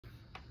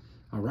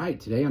All right,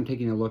 today I'm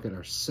taking a look at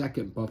our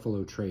second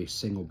Buffalo Trace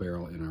single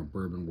barrel in our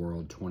Bourbon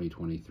World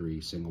 2023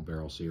 single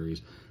barrel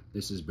series.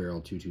 This is barrel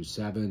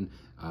 227.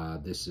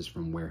 This is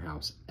from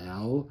Warehouse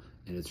L,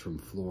 and it's from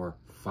floor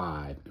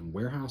 5. And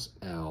Warehouse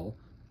L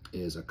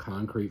is a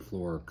concrete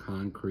floor,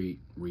 concrete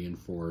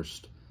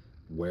reinforced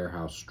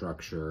warehouse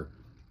structure,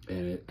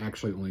 and it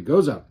actually only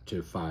goes up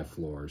to 5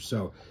 floors.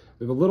 So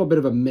we have a little bit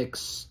of a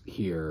mix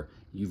here.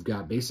 You've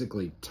got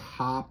basically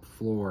top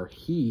floor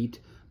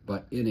heat,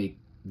 but in a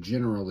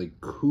generally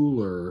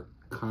cooler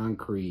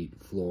concrete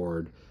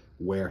floored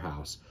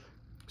warehouse.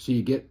 So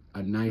you get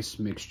a nice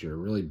mixture,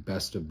 really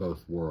best of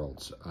both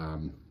worlds.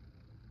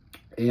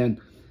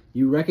 And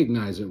you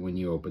recognize it when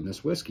you open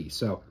this whiskey.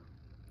 So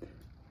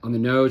on the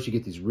nose, you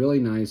get these really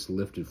nice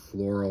lifted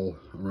floral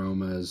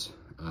aromas.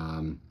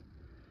 I'm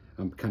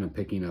kind of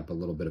picking up a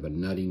little bit of a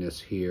nuttiness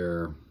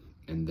here,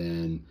 and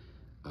then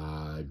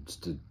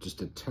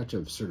just a touch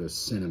of sort of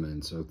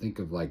cinnamon. So think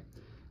of like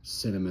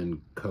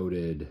cinnamon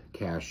coated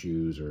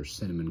cashews or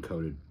cinnamon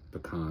coated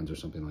pecans or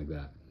something like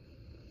that.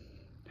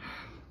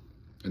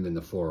 And then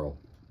the floral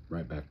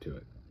right back to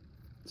it.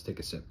 Let's take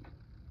a sip.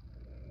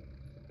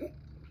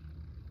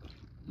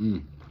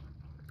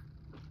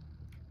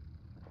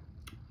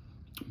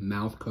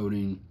 Mouth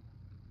coating,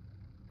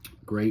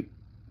 great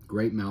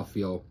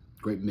mouthfeel,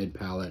 great mid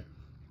palate,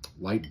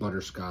 light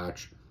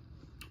butterscotch,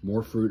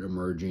 more fruit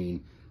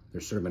emerging.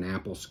 There's sort of an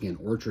apple skin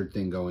orchard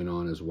thing going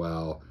on as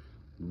well.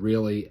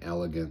 Really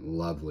elegant,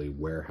 lovely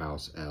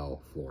Warehouse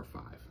L floor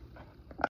 5.